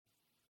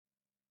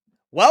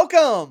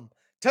Welcome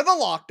to the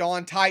Locked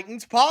On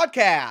Titans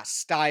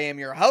podcast. I am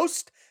your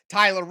host,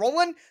 Tyler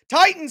Rowland.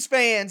 Titans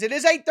fans, it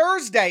is a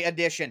Thursday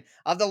edition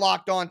of the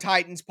Locked On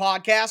Titans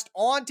podcast.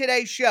 On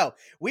today's show,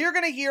 we are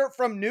going to hear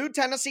from new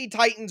Tennessee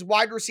Titans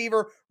wide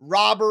receiver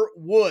Robert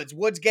Woods.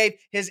 Woods gave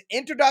his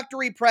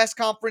introductory press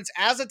conference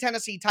as a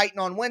Tennessee Titan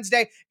on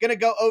Wednesday. Going to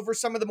go over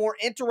some of the more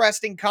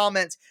interesting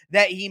comments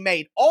that he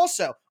made.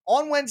 Also,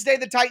 on Wednesday,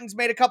 the Titans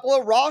made a couple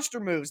of roster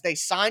moves. They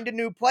signed a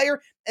new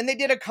player and they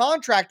did a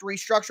contract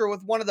restructure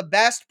with one of the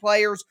best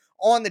players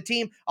on the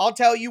team. I'll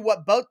tell you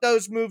what both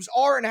those moves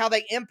are and how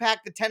they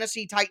impact the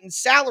Tennessee Titans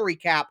salary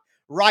cap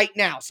right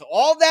now. So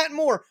all that and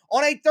more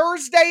on a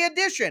Thursday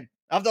edition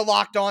of the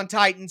Locked On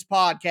Titans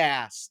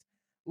podcast.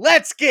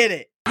 Let's get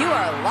it. You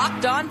are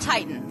Locked On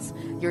Titans,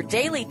 your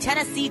daily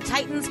Tennessee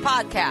Titans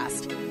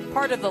podcast,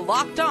 part of the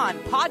Locked On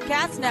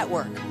Podcast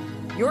Network,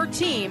 your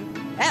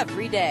team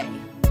every day.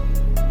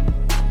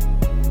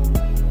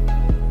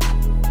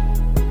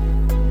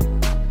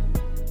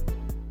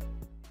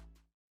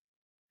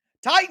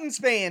 Titans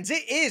fans,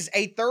 it is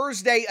a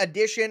Thursday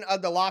edition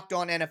of the Locked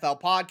On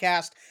NFL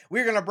podcast.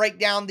 We're going to break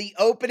down the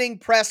opening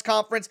press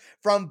conference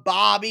from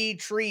Bobby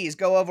Trees,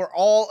 go over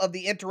all of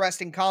the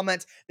interesting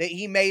comments that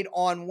he made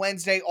on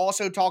Wednesday,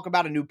 also talk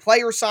about a new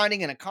player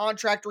signing and a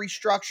contract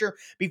restructure.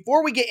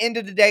 Before we get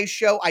into today's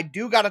show, I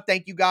do got to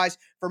thank you guys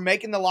for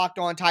making the Locked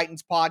On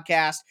Titans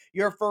podcast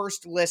your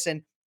first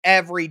listen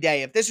every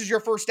day. If this is your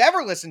first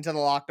ever listen to the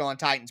Locked On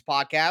Titans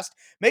podcast,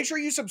 make sure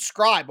you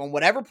subscribe on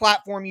whatever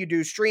platform you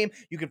do stream.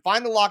 You can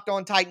find the Locked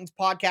On Titans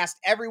podcast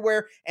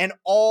everywhere and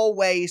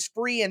always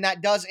free, and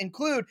that does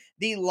include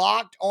the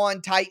Locked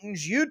On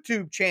Titans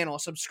YouTube channel.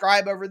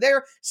 Subscribe over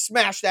there,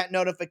 smash that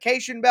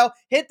notification bell,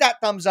 hit that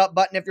thumbs up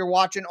button if you're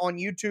watching on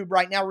YouTube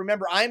right now.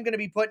 Remember, I am going to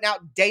be putting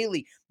out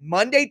daily,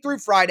 Monday through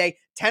Friday,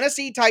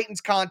 Tennessee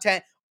Titans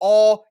content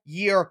all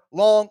year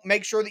long.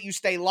 Make sure that you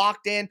stay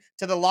locked in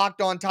to the Locked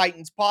On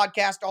Titans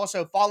podcast.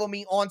 Also, follow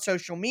me on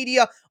social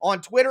media,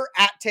 on Twitter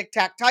at Tic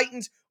Tac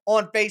Titans,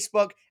 on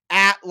Facebook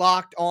at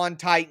Locked On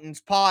Titans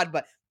Pod.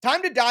 But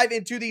time to dive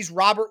into these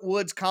Robert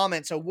Woods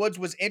comments. So Woods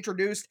was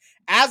introduced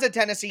as a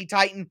Tennessee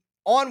Titan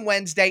on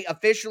Wednesday.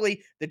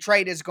 Officially, the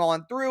trade has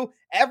gone through.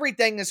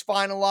 Everything is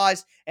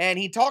finalized. And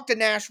he talked to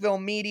Nashville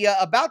media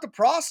about the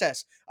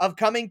process of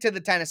coming to the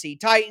Tennessee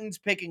Titans,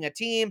 picking a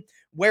team,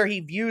 where he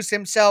views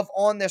himself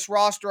on this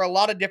roster, a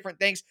lot of different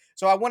things.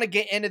 So I want to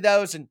get into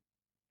those. And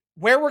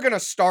where we're going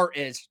to start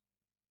is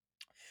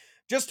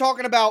just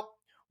talking about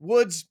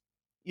Woods,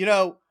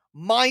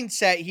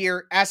 mindset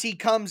here as he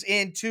comes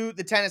into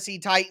the Tennessee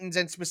Titans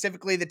and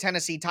specifically the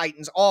Tennessee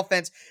Titans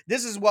offense.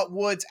 This is what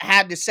Woods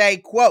had to say,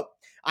 quote,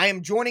 "I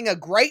am joining a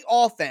great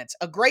offense,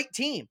 a great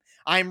team.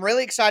 I am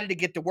really excited to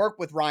get to work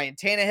with Ryan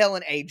Tannehill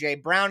and A.J.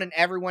 Brown and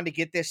everyone to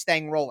get this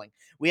thing rolling.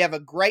 We have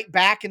a great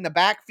back in the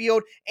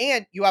backfield,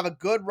 and you have a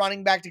good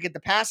running back to get the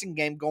passing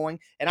game going,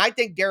 and I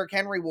think Derrick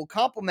Henry will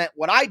complement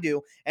what I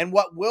do and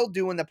what we'll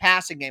do in the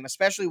passing game,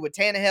 especially with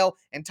Tannehill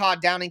and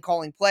Todd Downing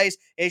calling plays.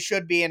 It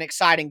should be an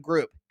exciting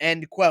group,"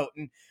 end quote.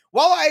 And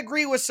while I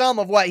agree with some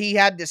of what he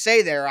had to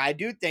say there, I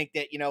do think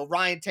that,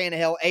 Ryan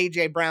Tannehill,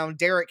 A.J. Brown,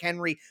 Derrick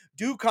Henry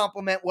do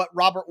complement what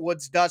Robert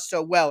Woods does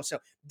so well. So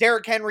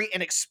Derrick Henry,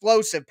 an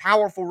explosive,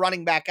 powerful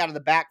running back out of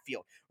the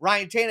backfield.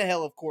 Ryan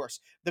Tannehill, of course,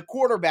 the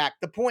quarterback,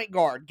 the point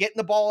guard, getting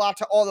the ball out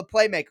to all the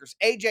playmakers.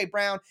 A.J.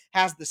 Brown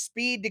has the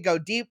speed to go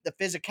deep, the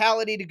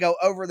physicality to go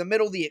over the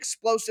middle, the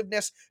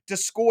explosiveness to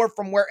score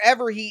from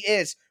wherever he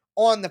is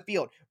on the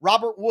field.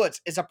 Robert Woods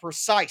is a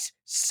precise,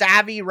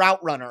 savvy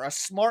route runner, a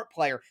smart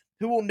player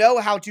who will know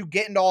how to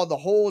get into all the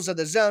holes of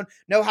the zone,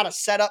 know how to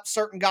set up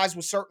certain guys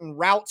with certain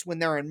routes when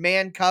they're in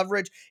man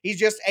coverage. He's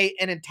just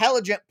an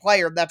intelligent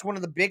player. That's one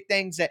of the big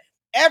things that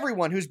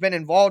everyone who's been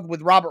involved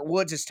with Robert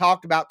Woods has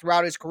talked about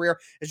throughout his career,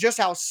 is just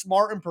how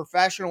smart and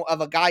professional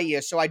of a guy he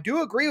is. So I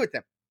do agree with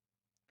him.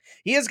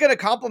 He is going to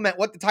complement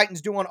what the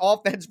Titans do on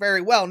offense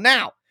very well.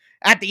 Now,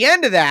 at the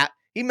end of that,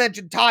 he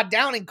mentioned Todd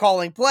Downing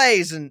calling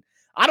plays, and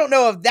I don't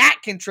know if that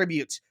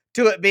contributes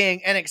to it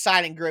being an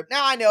exciting group.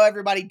 Now, I know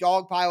everybody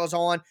dogpiles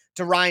on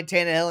to Ryan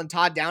Tannehill and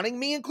Todd Downing,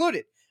 me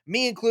included,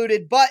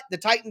 but the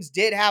Titans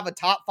did have a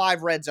top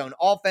 5 red zone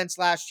offense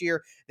last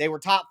year. They were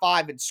top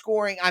 5 in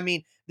scoring. I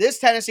mean, this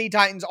Tennessee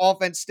Titans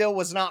offense still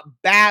was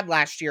not bad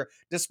last year,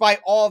 despite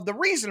all of the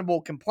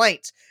reasonable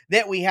complaints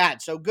that we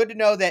had. So good to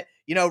know that,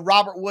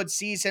 Robert Woods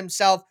sees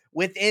himself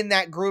within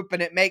that group,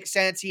 and it makes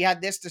sense. He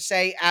had this to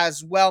say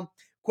as well.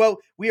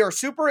 Quote, "We are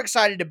super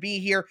excited to be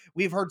here.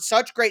 We've heard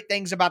such great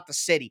things about the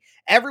city.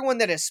 Everyone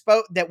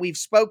that we've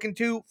spoken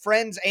to,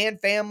 friends and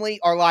family,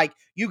 are like,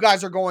 you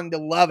guys are going to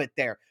love it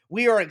there.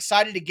 We are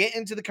excited to get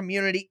into the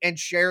community and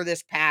share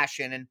this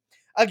passion." And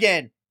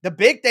again, the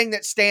big thing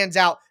that stands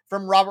out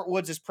from Robert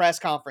Woods' press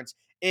conference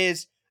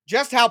is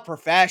just how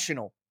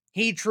professional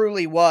he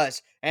truly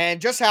was and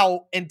just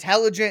how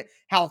intelligent,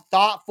 how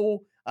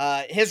thoughtful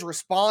his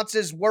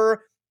responses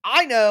were.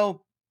 I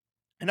know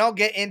and I'll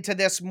get into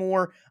this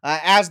more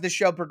as the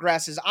show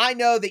progresses. I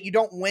know that you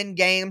don't win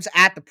games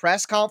at the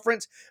press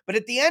conference, but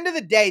at the end of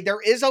the day,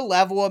 there is a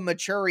level of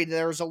maturity,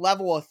 there's a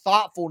level of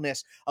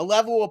thoughtfulness, a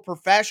level of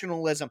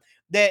professionalism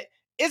that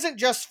isn't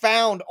just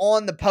found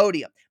on the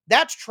podium.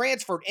 That's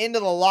transferred into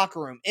the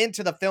locker room,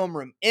 into the film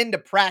room, into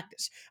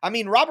practice. I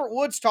mean, Robert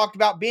Woods talked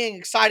about being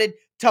excited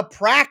to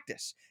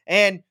practice.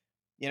 And,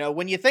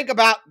 when you think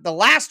about the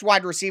last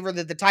wide receiver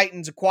that the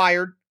Titans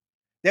acquired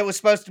that was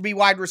supposed to be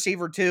wide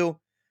receiver 2,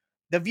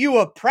 the view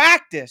of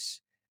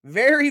practice,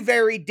 very,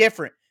 very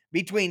different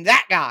between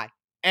that guy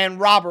and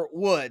Robert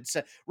Woods.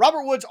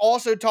 Robert Woods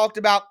also talked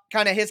about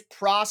kind of his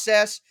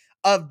process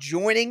of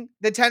joining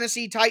the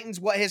Tennessee Titans,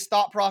 what his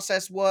thought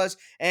process was,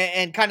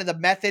 and kind of the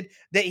method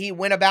that he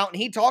went about. And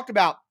he talked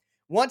about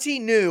once he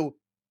knew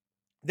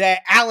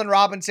that Allen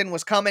Robinson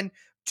was coming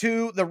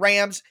to the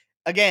Rams.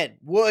 Again,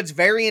 Woods,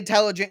 very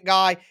intelligent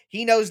guy.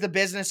 He knows the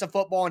business of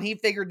football, and he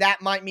figured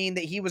that might mean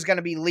that he was going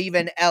to be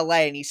leaving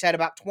LA. And he said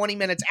about 20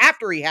 minutes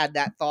after he had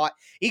that thought,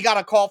 he got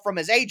a call from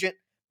his agent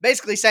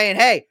basically saying,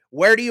 hey,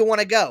 where do you want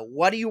to go?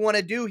 What do you want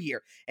to do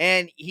here?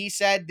 And he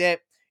said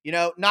that,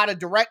 not a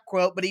direct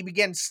quote, but he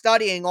began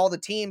studying all the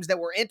teams that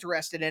were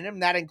interested in him.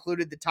 That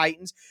included the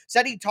Titans.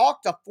 Said he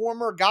talked to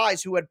former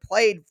guys who had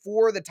played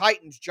for the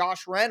Titans,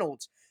 Josh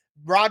Reynolds,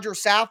 Roger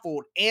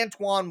Saffold,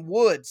 Antwaun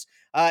Woods.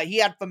 He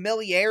had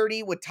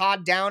familiarity with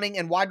Todd Downing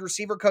and wide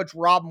receiver coach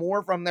Rob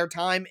Moore from their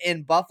time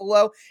in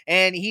Buffalo,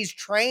 and he's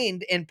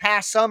trained in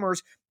past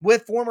summers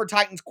with former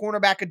Titans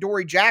cornerback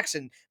Adoree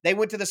Jackson. They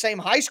went to the same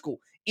high school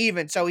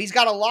even, so he's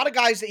got a lot of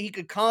guys that he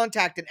could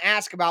contact and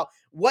ask about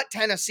what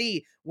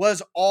Tennessee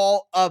was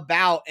all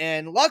about,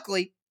 and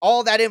luckily,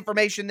 all that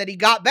information that he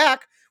got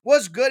back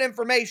was good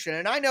information.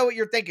 And I know what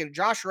you're thinking.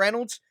 Josh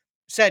Reynolds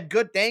said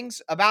good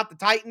things about the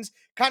Titans.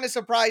 Kind of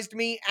surprised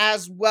me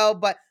as well,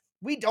 but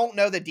we don't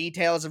know the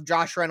details of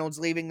Josh Reynolds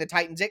leaving the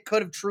Titans. It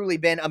could have truly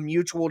been a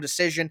mutual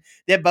decision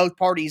that both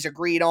parties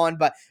agreed on,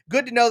 but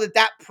good to know that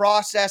that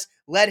process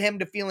led him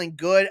to feeling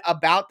good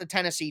about the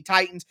Tennessee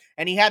Titans.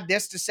 And he had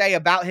this to say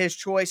about his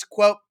choice,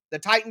 quote, the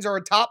Titans are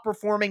a top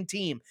performing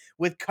team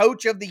with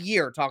coach of the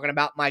year, talking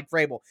about Mike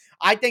Vrabel.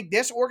 I think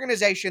this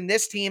organization,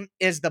 this team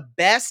is the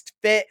best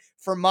fit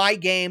for my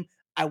game.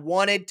 I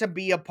wanted to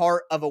be a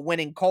part of a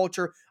winning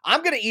culture.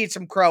 I'm going to eat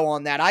some crow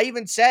on that. I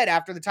even said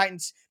after the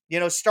Titans,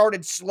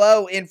 started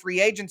slow in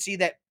free agency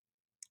that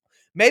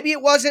maybe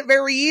it wasn't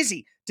very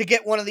easy to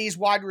get one of these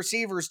wide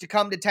receivers to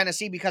come to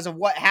Tennessee because of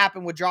what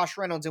happened with Josh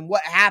Reynolds and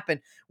what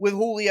happened with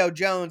Julio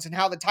Jones and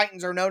how the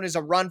Titans are known as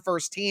a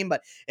run-first team.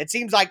 But it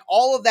seems like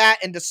all of that,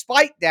 and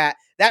despite that,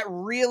 that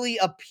really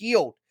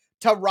appealed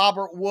to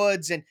Robert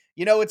Woods. And,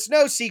 it's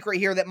no secret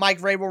here that Mike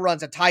Vrabel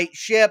runs a tight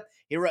ship.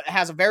 He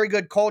has a very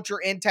good culture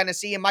in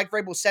Tennessee, and Mike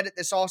Vrabel said it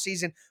this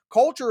offseason.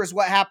 Culture is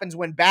what happens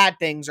when bad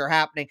things are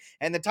happening,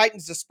 and the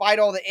Titans, despite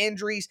all the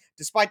injuries,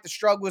 despite the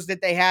struggles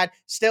that they had,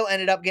 still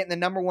ended up getting the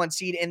number 1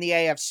 seed in the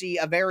AFC,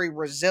 a very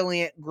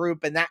resilient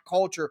group, and that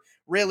culture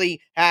really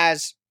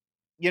has,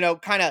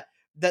 kind of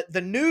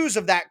the news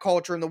of that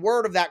culture and the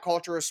word of that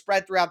culture is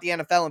spread throughout the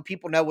NFL, and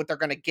people know what they're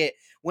going to get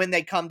when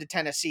they come to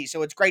Tennessee.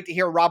 So it's great to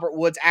hear Robert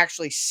Woods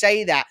actually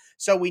say that,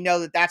 so we know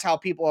that that's how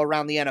people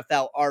around the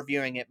NFL are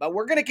viewing it. But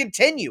we're going to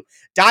continue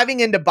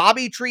diving into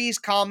Bobby Tree's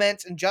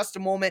comments in just a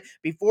moment.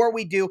 Before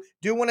we do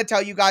want to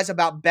tell you guys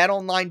about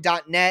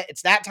betonline.net.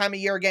 It's that time of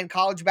year again.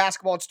 College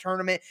basketball's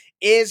tournament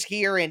is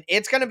here, and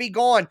it's going to be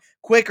gone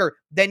quicker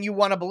than you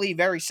want to believe.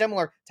 Very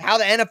similar to how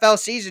the NFL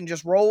season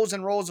just rolls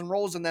and rolls and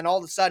rolls, and then all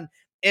of a sudden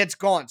it's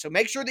gone. So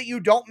make sure that you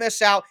don't miss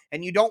out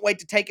and you don't wait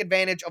to take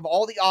advantage of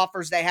all the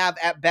offers they have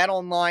at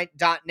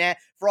betonline.net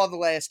for all the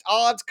latest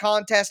odds,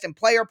 contests, and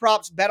player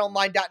props.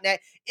 Betonline.net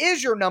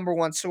is your number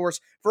 1 source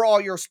for all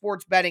your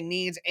sports betting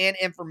needs and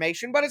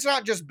information, but it's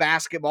not just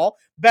basketball.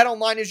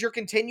 BetOnline is your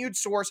continued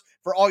source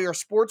for all your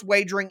sports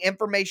wagering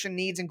information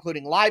needs,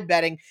 including live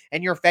betting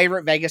and your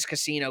favorite Vegas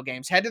casino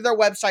games. Head to their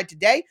website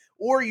today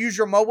or use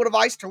your mobile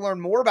device to learn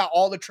more about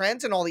all the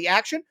trends and all the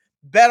action.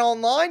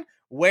 BetOnline,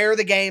 where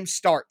the game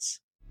starts.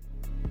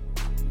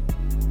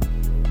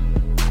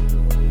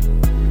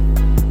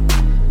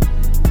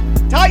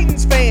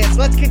 Titans fans,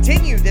 let's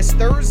continue this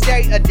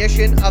Thursday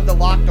edition of the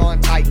Locked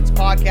On Titans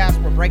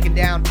podcast. We're breaking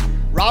down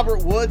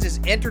Robert Woods'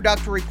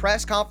 introductory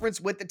press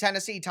conference with the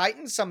Tennessee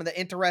Titans, some of the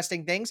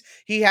interesting things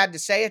he had to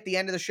say. At the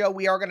end of the show,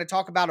 we are going to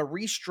talk about a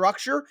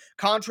restructure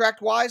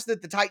contract-wise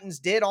that the Titans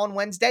did on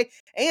Wednesday,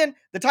 and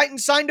the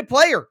Titans signed a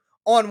player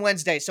on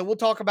Wednesday. So we'll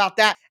talk about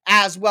that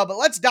as well. But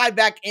let's dive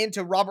back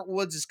into Robert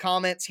Woods'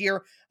 comments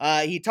here.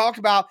 He talked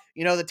about,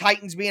 the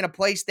Titans being a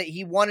place that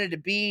he wanted to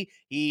be.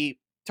 I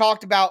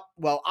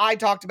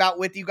talked about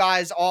with you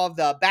guys all of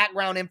the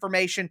background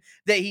information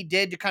that he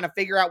did to kind of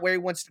figure out where he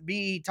wants to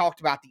be. He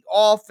talked about the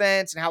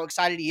offense and how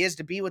excited he is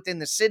to be within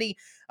the city,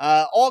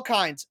 all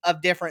kinds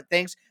of different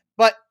things.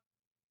 But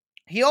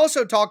he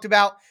also talked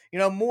about,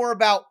 more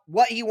about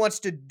what he wants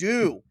to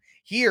do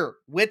here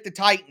with the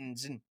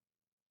Titans and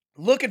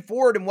looking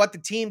forward and what the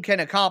team can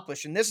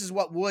accomplish. And this is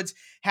what Woods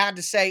had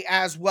to say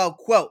as well.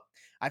 Quote,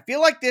 I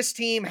feel like this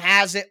team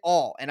has it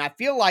all, and I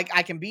feel like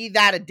I can be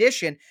that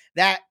addition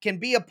that can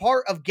be a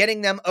part of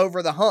getting them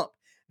over the hump.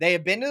 They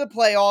have been to the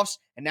playoffs,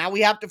 and now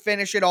we have to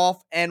finish it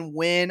off and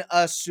win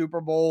a Super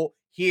Bowl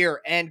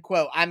here, end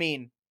quote. I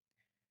mean,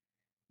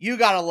 you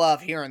got to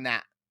love hearing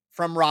that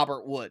from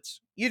Robert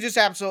Woods. You just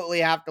absolutely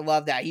have to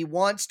love that. He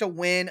wants to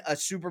win a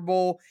Super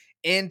Bowl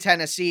in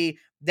Tennessee.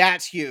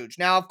 That's huge.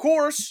 Now, of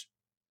course,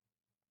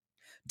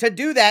 to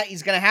do that,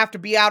 he's going to have to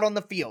be out on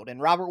the field.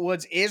 And Robert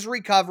Woods is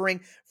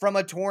recovering from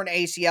a torn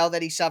ACL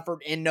that he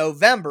suffered in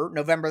November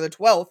the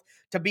 12th,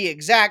 to be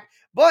exact.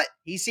 But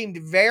he seemed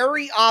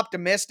very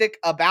optimistic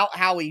about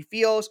how he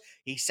feels.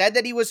 He said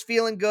that he was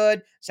feeling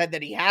good, said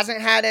that he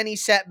hasn't had any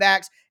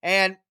setbacks.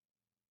 And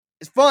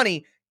it's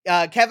funny,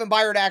 Kevin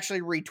Byard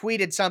actually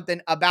retweeted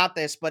something about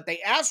this, but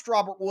they asked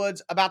Robert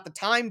Woods about the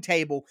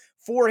timetable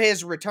for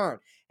his return.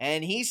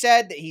 And he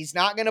said that he's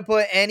not going to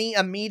put any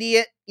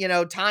immediate,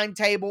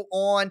 timetable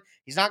on.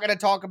 He's not going to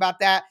talk about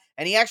that.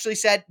 And he actually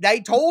said,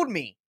 they told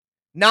me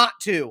not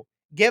to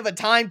give a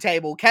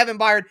timetable. Kevin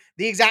Byard,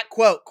 the exact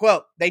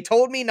quote, they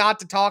told me not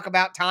to talk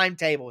about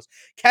timetables.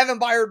 Kevin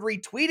Byard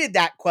retweeted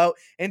that quote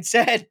and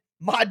said,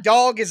 my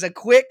dog is a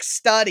quick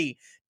study.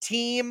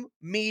 Team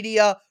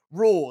media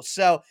rules.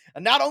 So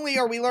not only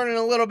are we learning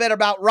a little bit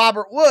about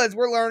Robert Woods,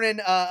 we're learning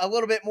a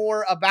little bit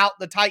more about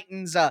the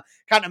Titans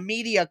kind of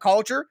media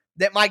culture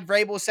that Mike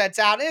Vrabel sets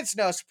out. And it's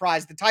no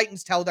surprise. The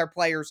Titans tell their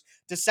players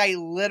to say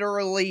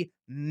literally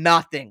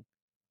nothing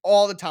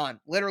all the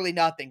time, literally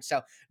nothing.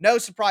 So no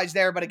surprise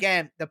there. But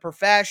again, the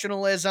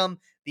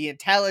professionalism, the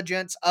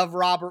intelligence of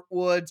Robert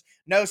Woods,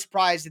 no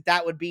surprise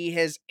that would be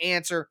his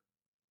answer.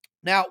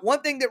 Now,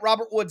 one thing that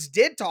Robert Woods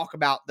did talk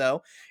about,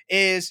 though,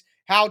 is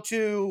how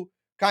to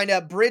kind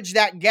of bridge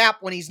that gap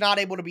when he's not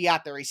able to be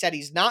out there. He said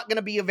he's not going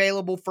to be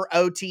available for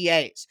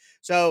OTAs.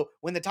 So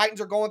when the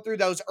Titans are going through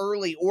those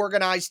early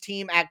organized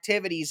team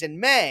activities in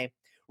May,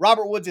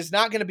 Robert Woods is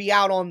not going to be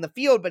out on the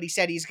field, but he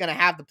said he's going to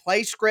have the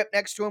play script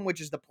next to him,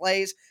 which is the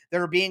plays that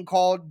are being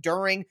called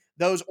during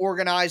those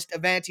organized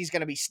events. He's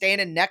going to be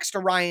standing next to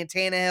Ryan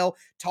Tannehill,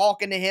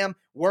 talking to him,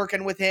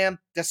 working with him,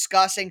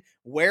 discussing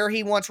where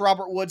he wants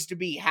Robert Woods to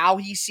be, how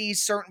he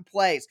sees certain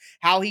plays,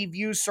 how he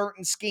views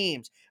certain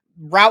schemes,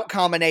 route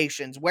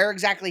combinations, where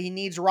exactly he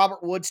needs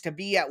Robert Woods to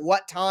be at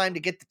what time to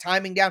get the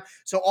timing down.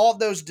 So all of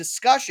those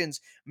discussions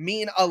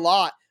mean a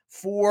lot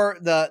for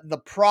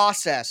the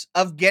process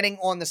of getting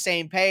on the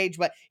same page.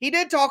 But he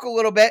did talk a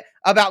little bit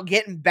about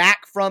getting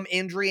back from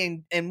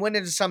injury and went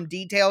into some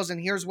details. And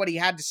here's what he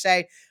had to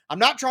say. I'm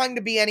not trying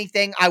to be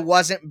anything I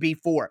wasn't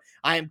before.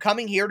 I am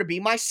coming here to be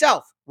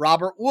myself,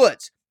 Robert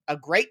Woods. A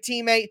great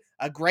teammate,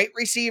 a great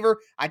receiver.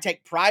 I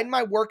take pride in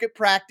my work at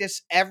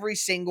practice, every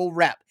single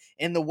rep,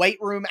 in the weight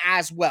room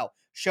as well.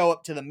 Show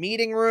up to the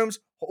meeting rooms.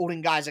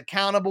 Holding guys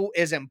accountable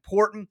is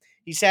important.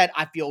 He said,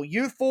 I feel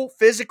youthful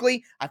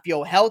physically. I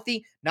feel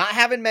healthy, not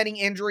having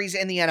many injuries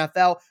in the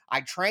NFL.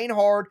 I train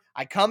hard.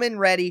 I come in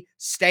ready,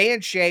 stay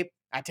in shape.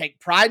 I take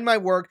pride in my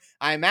work.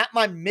 I am at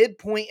my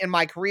midpoint in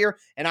my career,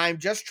 and I am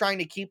just trying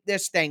to keep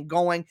this thing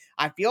going.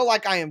 I feel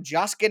like I am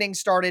just getting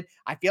started.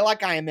 I feel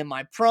like I am in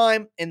my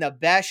prime, in the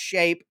best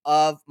shape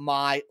of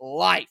my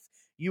life.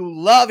 You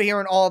love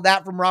hearing all of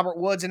that from Robert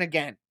Woods. And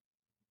again,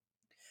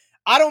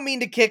 I don't mean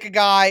to kick a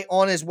guy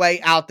on his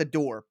way out the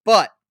door,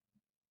 but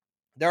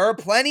there are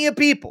plenty of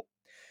people,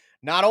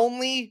 not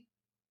only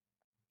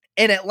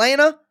in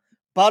Atlanta,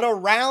 but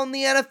around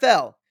the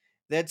NFL,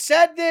 that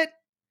said that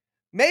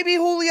maybe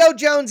Julio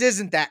Jones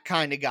isn't that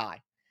kind of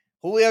guy.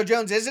 Julio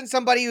Jones isn't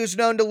somebody who's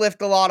known to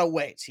lift a lot of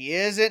weights. He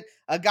isn't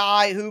a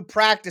guy who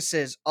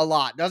practices a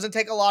lot, doesn't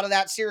take a lot of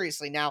that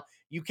seriously. Now,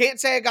 you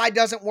can't say a guy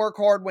doesn't work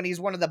hard when he's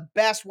one of the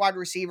best wide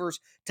receivers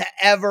to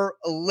ever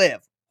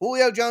live.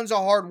 Julio Jones is a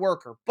hard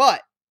worker,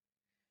 but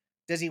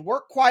does he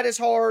work quite as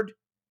hard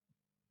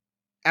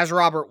as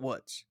Robert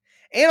Woods?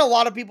 And a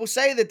lot of people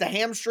say that the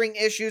hamstring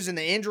issues and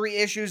the injury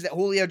issues that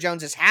Julio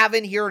Jones is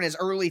having here in his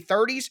early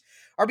 30s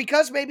are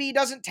because maybe he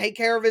doesn't take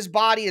care of his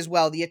body as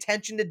well, the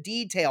attention to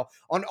detail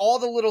on all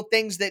the little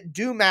things that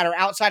do matter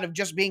outside of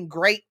just being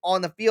great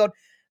on the field,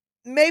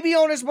 maybe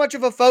on as much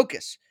of a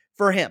focus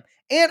for him.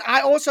 And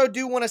I also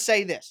do want to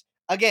say this.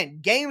 Again,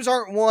 games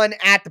aren't won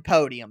at the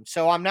podium,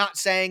 so I'm not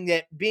saying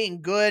that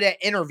being good at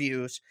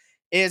interviews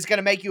is going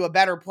to make you a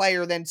better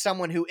player than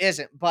someone who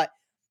isn't, but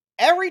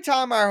every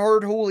time I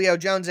heard Julio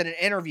Jones in an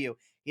interview,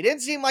 he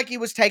didn't seem like he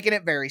was taking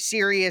it very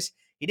serious.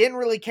 He didn't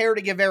really care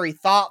to give very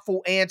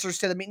thoughtful answers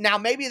to the. Now,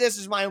 maybe this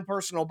is my own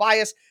personal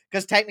bias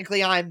because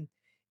technically I'm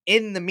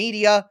in the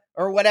media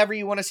or whatever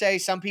you want to say.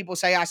 Some people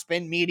say I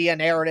spin media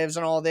narratives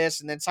and all this,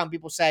 and then some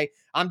people say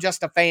I'm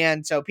just a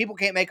fan. So people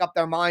can't make up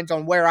their minds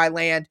on where I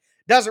land.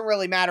 Doesn't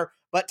really matter.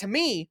 But to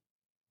me,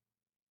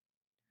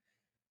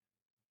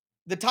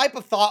 the type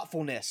of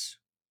thoughtfulness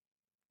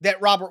that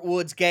Robert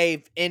Woods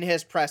gave in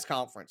his press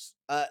conference,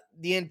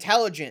 the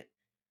intelligent,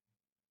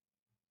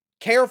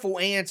 careful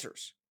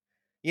answers.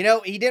 You know,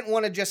 he didn't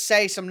want to just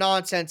say some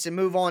nonsense and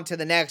move on to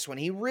the next one.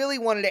 He really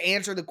wanted to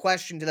answer the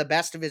question to the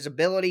best of his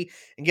ability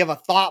and give a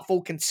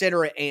thoughtful,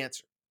 considerate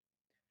answer.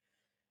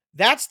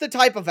 That's the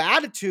type of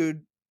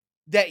attitude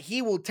that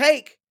he will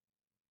take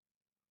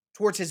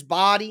towards his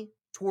body,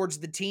 towards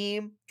the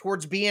team,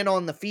 towards being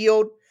on the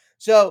field.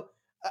 So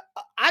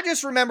I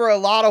just remember a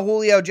lot of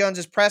Julio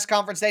Jones's press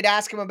conference. They'd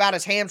ask him about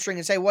his hamstring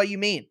and say, "What do you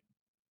mean?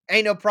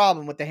 Ain't no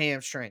problem with the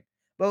hamstring."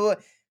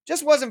 But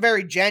just wasn't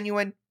very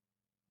genuine,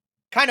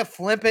 kind of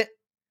flippant,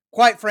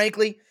 quite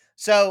frankly.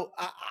 So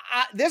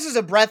this is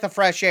a breath of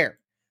fresh air.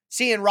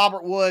 Seeing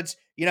Robert Woods,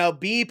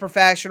 be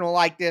professional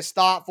like this,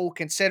 thoughtful,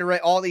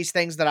 considerate, all these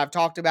things that I've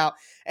talked about.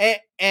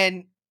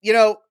 And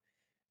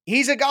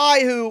he's a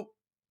guy who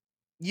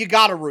you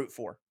got to root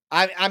for.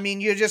 I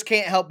mean, you just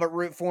can't help but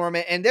root for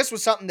him. And this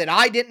was something that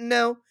I didn't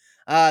know.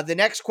 The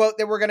next quote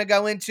that we're going to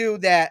go into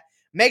that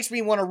makes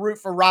me want to root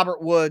for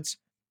Robert Woods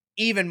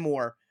even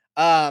more.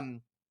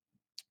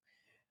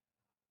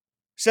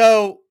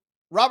 So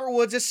Robert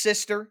Woods'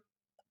 sister,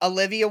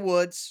 Olivia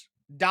Woods,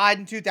 died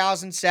in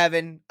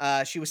 2007.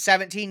 She was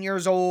 17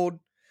 years old.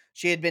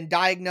 She had been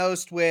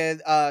diagnosed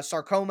with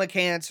sarcoma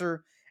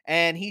cancer,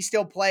 and he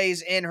still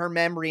plays in her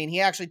memory. And he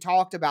actually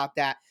talked about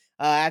that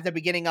at the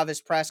beginning of his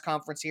press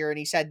conference here. And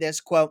he said this,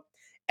 quote,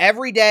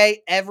 "Every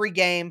day, every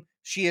game,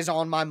 she is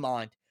on my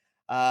mind.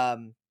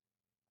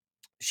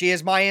 She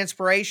is my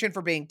inspiration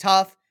for being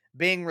tough,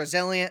 being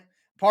resilient.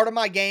 Part of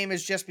my game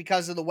is just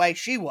because of the way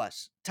she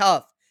was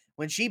tough.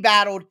 When she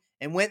battled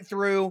and went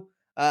through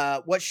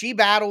what she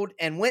battled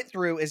and went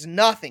through is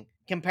nothing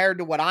compared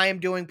to what I am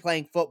doing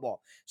playing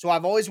football. So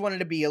I've always wanted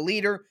to be a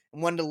leader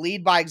and wanted to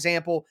lead by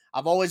example.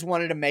 I've always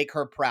wanted to make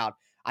her proud."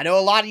 I know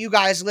a lot of you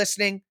guys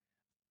listening,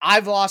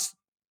 I've lost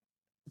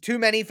too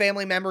many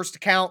family members to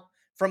count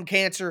from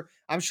cancer.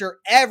 I'm sure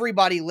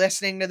everybody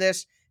listening to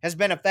this has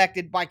been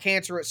affected by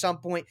cancer at some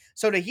point.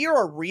 So to hear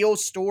a real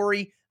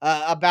story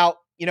about,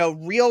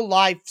 real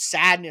life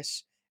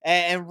sadness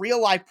and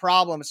real life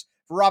problems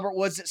for Robert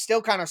Woods that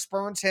still kind of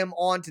spurns him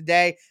on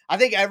today, I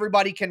think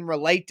everybody can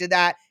relate to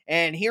that.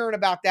 And hearing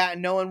about that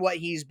and knowing what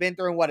he's been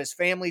through and what his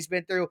family's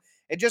been through,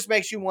 it just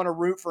makes you want to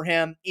root for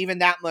him even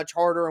that much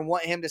harder and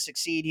want him to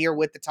succeed here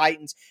with the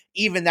Titans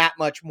even that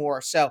much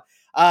more. So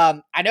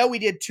I know we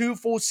did 2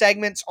 full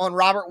segments on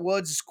Robert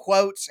Woods'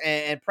 quotes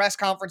and press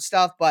conference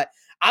stuff, but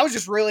I was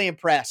just really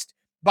impressed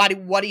by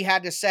what he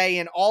had to say,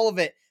 and all of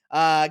it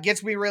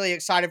gets me really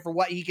excited for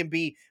what he can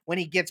be when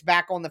he gets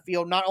back on the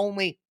field, not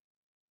only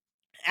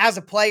as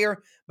a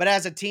player, but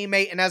as a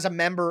teammate and as a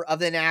member of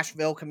the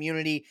Nashville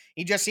community.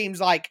 He just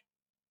seems like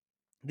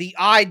the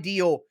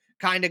ideal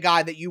kind of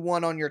guy that you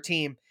want on your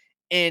team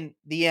in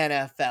the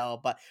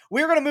NFL. But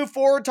we're going to move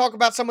forward, talk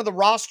about some of the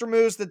roster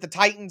moves that the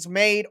Titans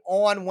made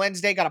on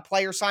Wednesday. Got a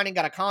player signing,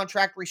 got a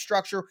contract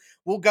restructure.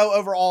 We'll go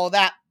over all of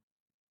that.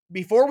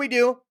 Before we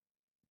do,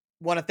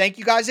 want to thank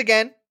you guys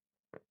again.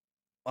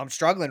 I'm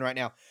struggling right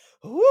now.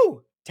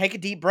 Woo! Take a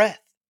deep breath.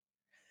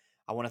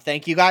 I want to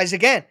thank you guys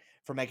again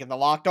for making the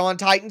Locked On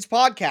Titans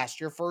podcast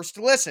your first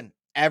to listen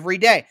every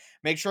day.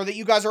 Make sure that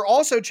you guys are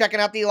also checking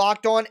out the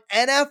Locked On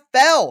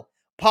NFL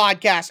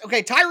podcast.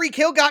 Okay, Tyreek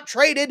Hill got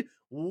traded.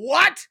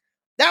 What?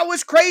 That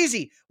was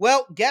crazy.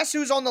 Well, guess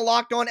who's on the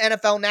Locked On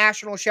NFL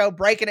National Show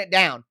breaking it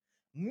down?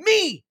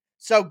 Me.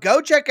 So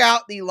go check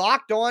out the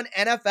Locked On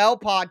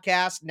NFL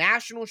podcast,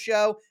 national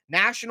show,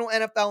 national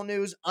NFL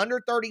news,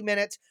 under 30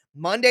 minutes,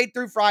 Monday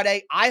through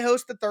Friday. I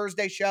host the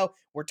Thursday show.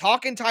 We're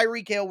talking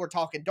Tyreek Hill. We're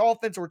talking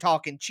Dolphins. We're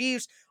talking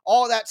Chiefs,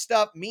 all that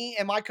stuff. Me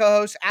and my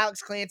co-host,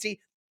 Alex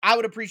Clancy. I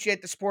would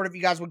appreciate the support if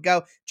you guys would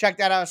go check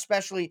that out,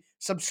 especially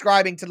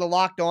subscribing to the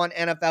Locked On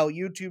NFL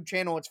YouTube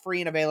channel. It's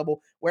free and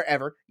available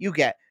wherever you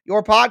get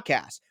your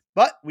podcast.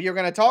 But we are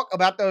going to talk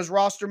about those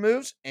roster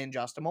moves in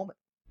just a moment.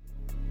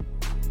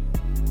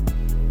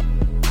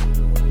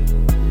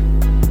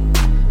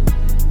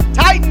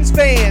 Titans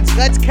fans,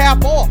 let's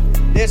cap off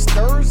this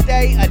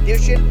Thursday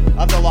edition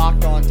of the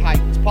Locked On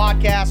Titans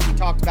podcast. We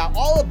talked about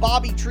all of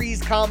Bobby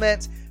Tree's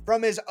comments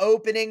from his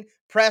opening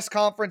press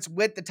conference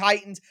with the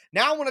Titans.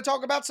 Now I want to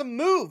talk about some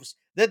moves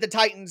that the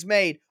Titans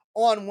made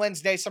on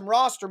Wednesday, some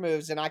roster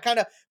moves, and I kind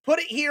of put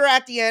it here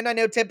at the end. I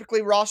know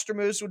typically roster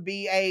moves would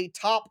be a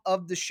top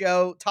of the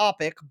show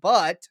topic,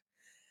 but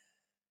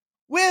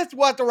with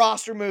what the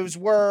roster moves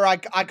were, I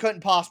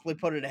couldn't possibly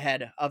put it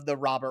ahead of the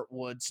Robert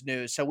Woods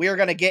news. So we are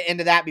going to get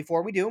into that.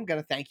 Before we do, I'm going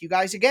to thank you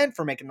guys again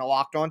for making the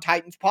Locked On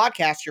Titans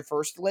podcast your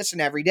first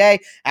listen every day.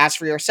 As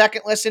for your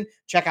second listen,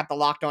 check out the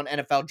Locked On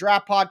NFL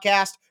Draft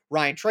podcast.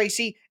 Ryan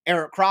Tracy,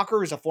 Eric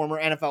Crocker is a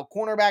former NFL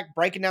cornerback,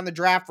 breaking down the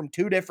draft from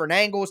 2 different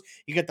angles.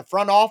 You get the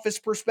front office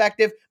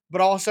perspective,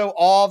 but also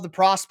all of the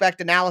prospect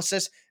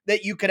analysis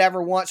that you could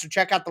ever want. So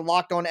check out the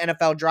Locked On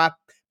NFL Draft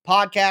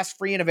podcast,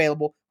 free and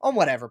available on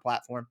whatever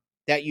platform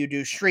that you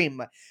do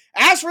stream.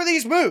 As for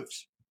these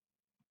moves,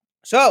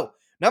 so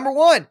number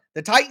 1,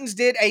 the Titans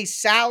did a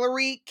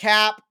salary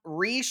cap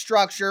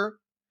restructure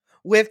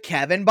with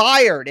Kevin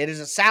Byard. It is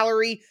a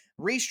salary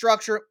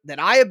restructure that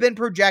I have been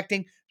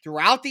projecting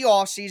throughout the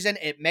offseason.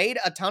 It made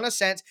a ton of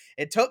sense.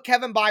 It took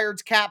Kevin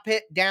Byard's cap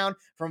hit down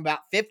from about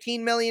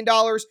 $15 million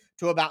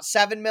to about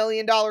 $7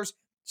 million.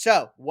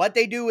 So what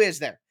they do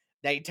is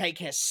they take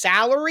his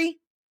salary,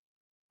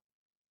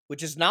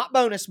 which is not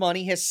bonus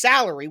money, his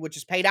salary, which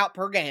is paid out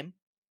per game.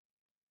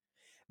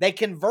 They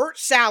convert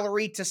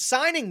salary to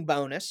signing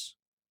bonus.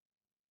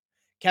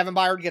 Kevin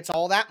Byard gets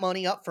all that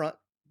money up front.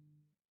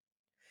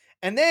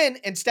 And then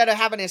instead of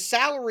having his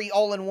salary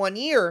all in 1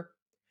 year,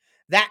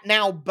 that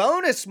now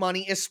bonus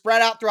money is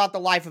spread out throughout the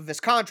life of his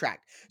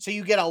contract. So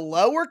you get a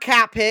lower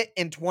cap hit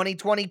in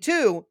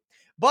 2022.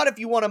 But if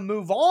you want to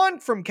move on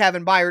from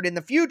Kevin Byard in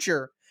the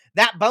future,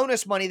 that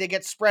bonus money that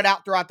gets spread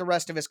out throughout the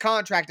rest of his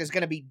contract is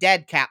going to be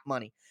dead cap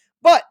money.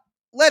 But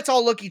let's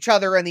all look each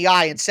other in the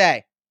eye and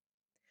say,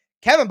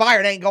 Kevin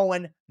Byard ain't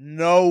going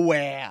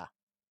nowhere.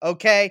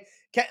 Okay?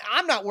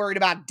 I'm not worried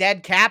about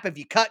dead cap if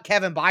you cut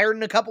Kevin Byard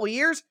in a couple of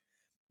years.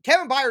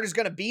 Kevin Byard is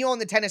going to be on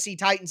the Tennessee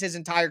Titans his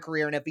entire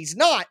career. And if he's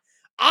not,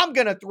 I'm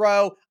going to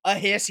throw a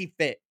hissy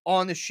fit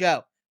on the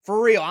show.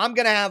 For real. I'm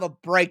going to have a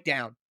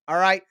breakdown. All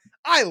right?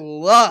 I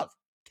love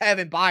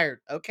Kevin Byard.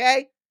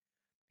 Okay?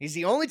 He's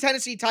the only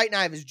Tennessee Titan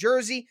I have his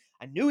jersey.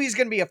 I knew he was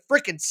going to be a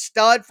freaking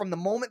stud from the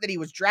moment that he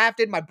was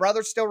drafted. My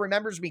brother still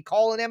remembers me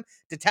calling him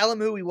to tell him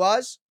who he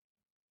was.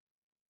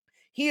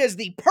 He is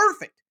the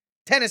perfect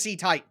Tennessee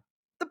Titan.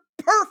 The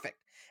perfect.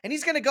 And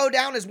he's going to go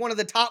down as one of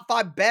the top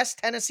 5 best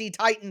Tennessee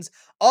Titans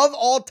of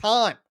all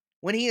time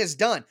when he is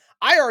done.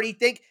 I already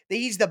think that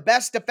he's the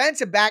best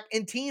defensive back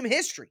in team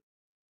history.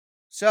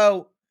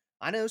 So,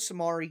 I know,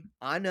 Samari.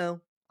 I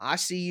know. I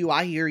see you.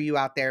 I hear you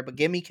out there. But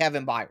give me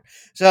Kevin Byard.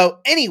 So,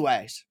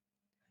 anyways,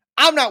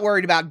 I'm not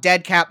worried about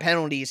dead cap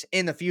penalties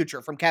in the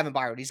future from Kevin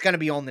Byard. He's going to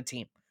be on the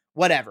team.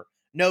 Whatever.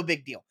 No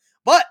big deal.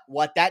 But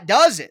what that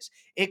does is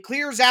it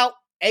clears out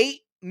 $8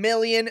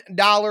 million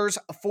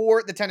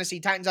for the Tennessee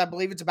Titans. I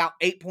believe it's about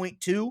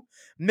 $8.2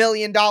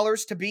 million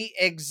to be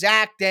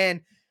exact.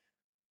 And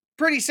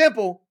pretty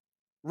simple.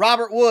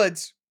 Robert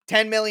Woods,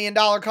 $10 million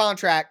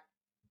contract.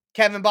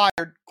 Kevin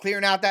Byard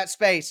clearing out that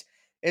space.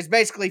 It's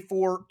basically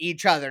for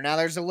each other. Now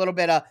there's a little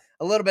bit of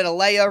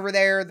layover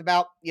there,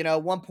 about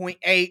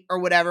 1.8 or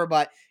whatever,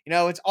 but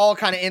it's all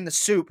kind of in the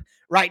soup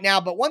right now.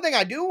 But one thing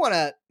I do want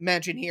to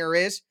mention here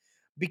is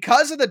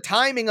because of the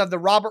timing of the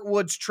Robert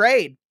Woods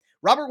trade,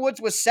 Robert Woods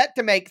was set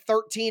to make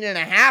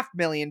 $13.5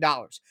 million.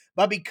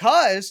 But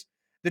because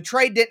the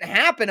trade didn't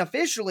happen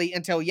officially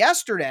until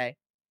yesterday,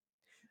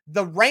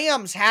 the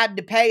Rams had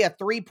to pay a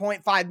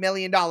 $3.5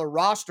 million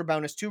roster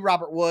bonus to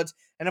Robert Woods.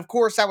 And of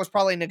course, that was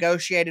probably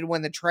negotiated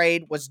when the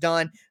trade was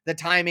done. The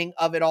timing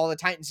of it all, the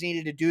Titans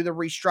needed to do the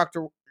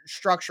restructure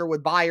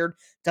with Byard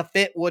to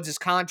fit Woods'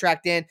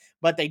 contract in.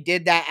 But they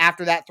did that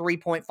after that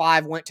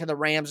 3.5 went to the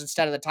Rams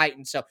instead of the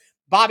Titans. So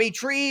Bobby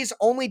Trees,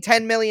 only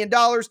 $10 million.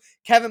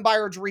 Kevin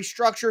Byard's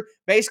restructure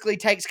basically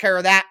takes care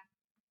of that.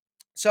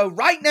 So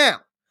right now,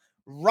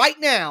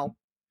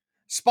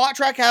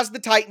 Spotrac has the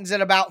Titans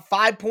at about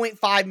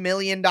 $5.5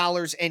 million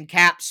in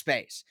cap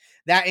space.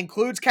 That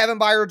includes Kevin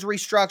Byard's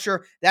restructure.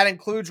 That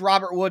includes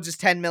Robert Woods'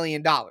 $10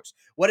 million.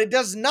 What it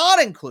does not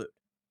include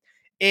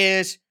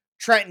is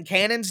Trenton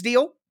Cannon's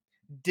deal,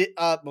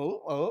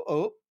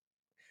 Dontrell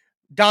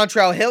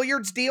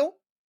Hilliard's deal,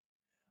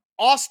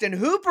 Austin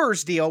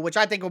Hooper's deal, which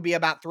I think will be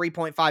about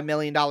 $3.5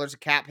 million a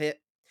cap hit,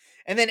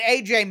 and then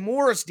A.J.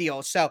 Moore's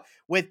deal. So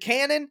with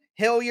Cannon,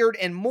 Hilliard,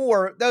 and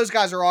Moore, those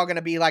guys are all going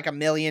to be like $1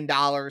 million.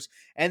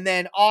 And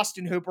then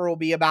Austin Hooper will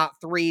be about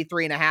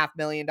 $3.5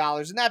 million.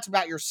 And that's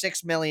about your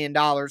 $6 million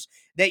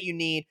that you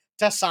need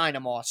to sign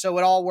them all. So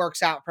it all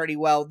works out pretty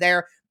well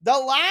there. The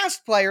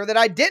last player that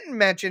I didn't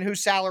mention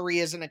whose salary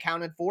isn't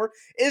accounted for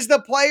is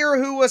the player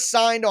who was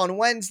signed on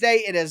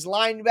Wednesday. It is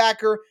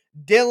linebacker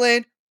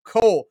Dylan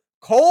Cole.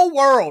 Cole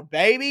World,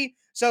 baby.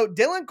 So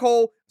Dylan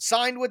Cole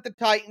signed with the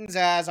Titans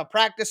as a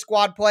practice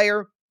squad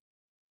player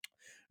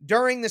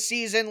during the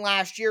season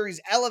last year. He's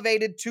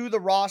elevated to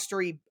the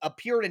roster. He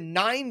appeared in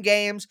 9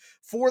 games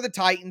for the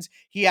Titans.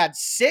 He had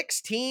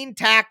 16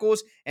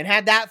 tackles and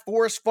had that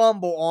forced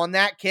fumble on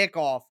that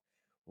kickoff.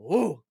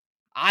 Ooh,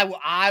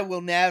 I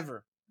will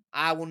never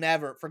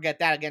forget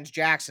that against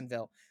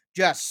Jacksonville.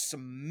 Just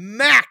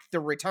smacked the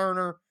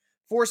returner.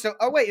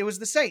 It was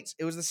the Saints.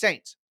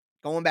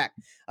 Going back.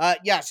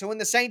 So in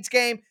the Saints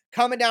game,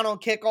 coming down on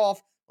kickoff,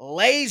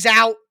 lays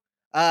out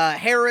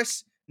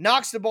Harris,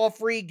 knocks the ball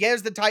free,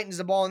 gives the Titans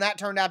the ball, and that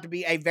turned out to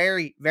be a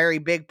very, very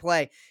big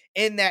play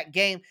in that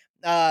game.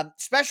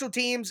 Special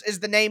teams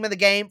is the name of the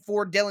game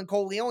for Dylan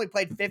Cole. He only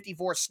played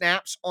 54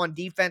 snaps on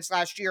defense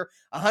last year,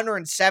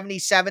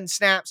 177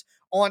 snaps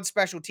on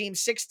special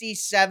teams,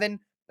 76%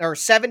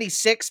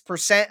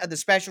 of the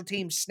special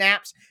team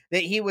snaps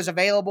that he was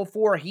available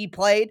for, he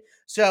played.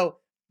 So,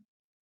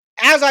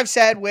 as I've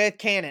said with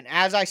Cannon,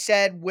 as I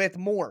said with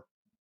Moore,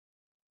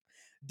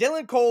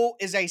 Dylan Cole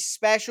is a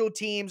special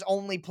teams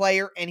only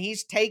player, and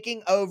he's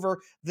taking over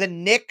the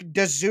Nick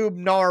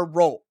Dzubnar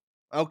role.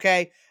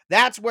 Okay?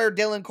 That's where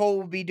Dylan Cole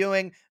will be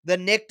doing the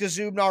Nick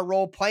Dzubnar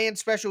role, playing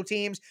special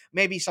teams,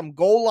 maybe some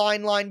goal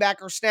line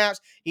linebacker snaps.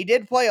 He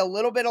did play a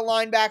little bit of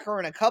linebacker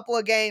in a couple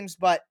of games,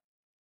 but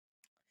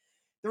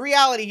the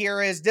reality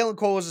here is Dylan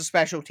Cole is a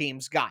special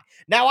teams guy.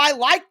 Now, I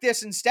like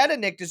this instead of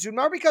Nick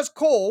Dzubnar because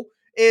Cole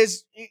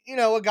is,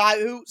 a guy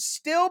who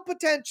still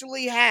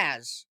potentially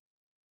has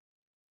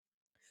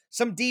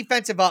some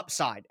defensive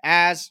upside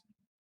as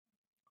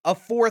a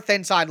 4th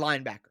inside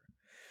linebacker.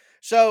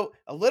 So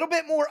a little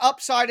bit more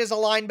upside as a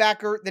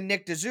linebacker than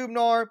Nick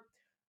Dzubnar.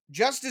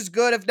 Just as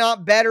good, if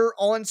not better,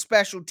 on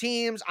special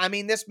teams. I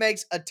mean, this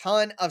makes a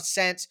ton of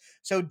sense.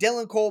 So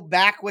Dylan Cole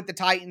back with the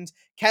Titans.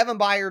 Kevin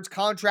Byard's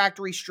contract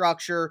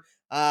restructure.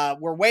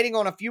 We're waiting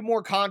on a few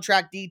more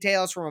contract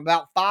details from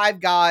about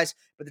 5 guys,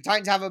 but the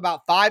Titans have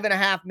about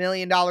 $5.5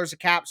 million of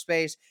cap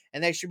space,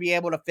 and they should be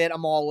able to fit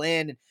them all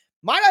in.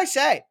 Might I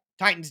say,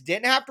 Titans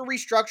didn't have to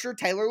restructure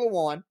Taylor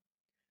Lewan,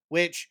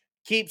 which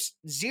keeps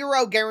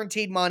zero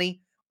guaranteed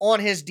money on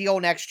his deal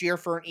next year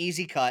for an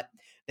easy cut.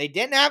 They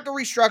didn't have to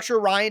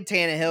restructure Ryan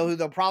Tannehill, who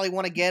they'll probably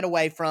want to get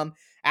away from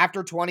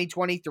after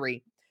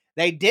 2023.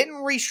 They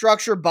didn't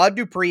restructure Bud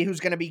Dupree, who's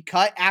going to be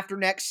cut after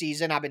next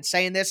season. I've been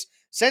saying this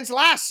since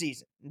last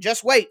season.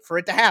 Just wait for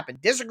it to happen.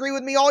 Disagree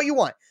with me all you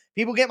want.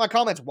 People get my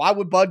comments, why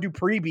would Bud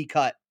Dupree be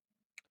cut?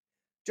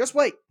 Just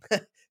wait.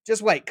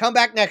 Just wait. Come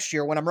back next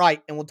year when I'm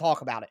right, and we'll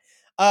talk about it.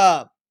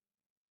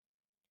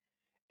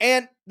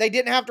 And they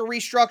didn't have to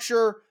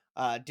restructure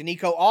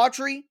Danico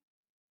Autry.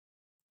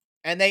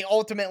 And they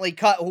ultimately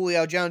cut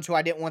Julio Jones, who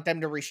I didn't want them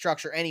to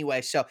restructure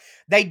anyway. So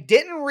they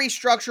didn't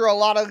restructure a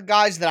lot of the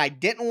guys that I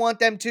didn't want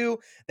them to.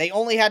 They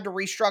only had to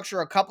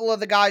restructure a couple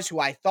of the guys who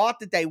I thought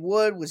that they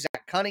would, was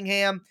Zach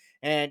Cunningham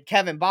and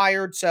Kevin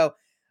Byard. So,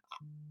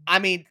 I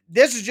mean,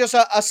 this is just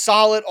a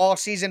solid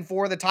offseason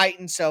for the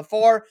Titans so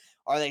far.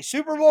 Are they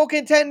Super Bowl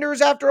contenders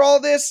after all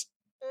this?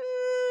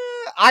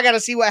 I got to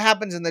see what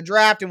happens in the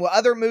draft and what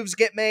other moves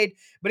get made.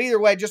 But either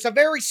way, just a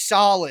very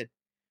solid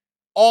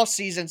all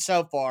season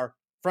so far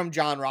from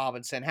Jon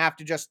Robinson. Have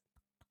to just,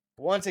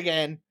 once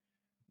again,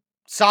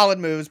 solid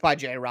moves by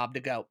J-Rob to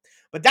go.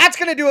 But that's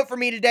going to do it for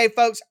me today,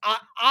 folks.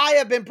 I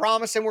have been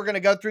promising we're going to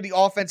go through the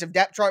offensive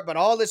depth chart, but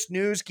all this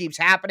news keeps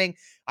happening.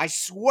 I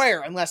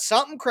swear, unless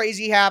something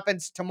crazy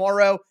happens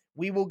tomorrow,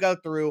 we will go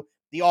through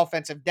the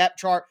offensive depth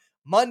chart.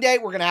 Monday,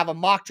 we're going to have a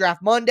mock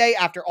draft Monday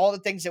after all the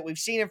things that we've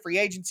seen in free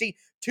agency.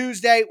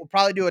 Tuesday, we'll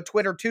probably do a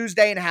Twitter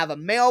Tuesday and have a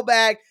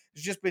mailbag.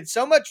 There's just been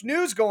so much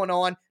news going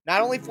on,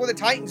 not only for the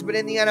Titans, but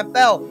in the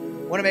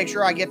NFL. I want to make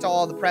sure I get to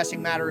all the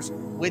pressing matters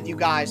with you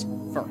guys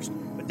first.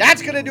 But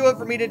that's going to do it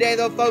for me today,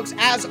 though, folks.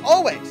 As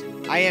always,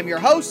 I am your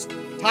host,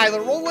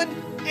 Tyler Rowland,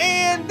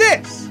 and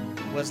this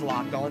was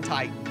Locked On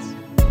Titans.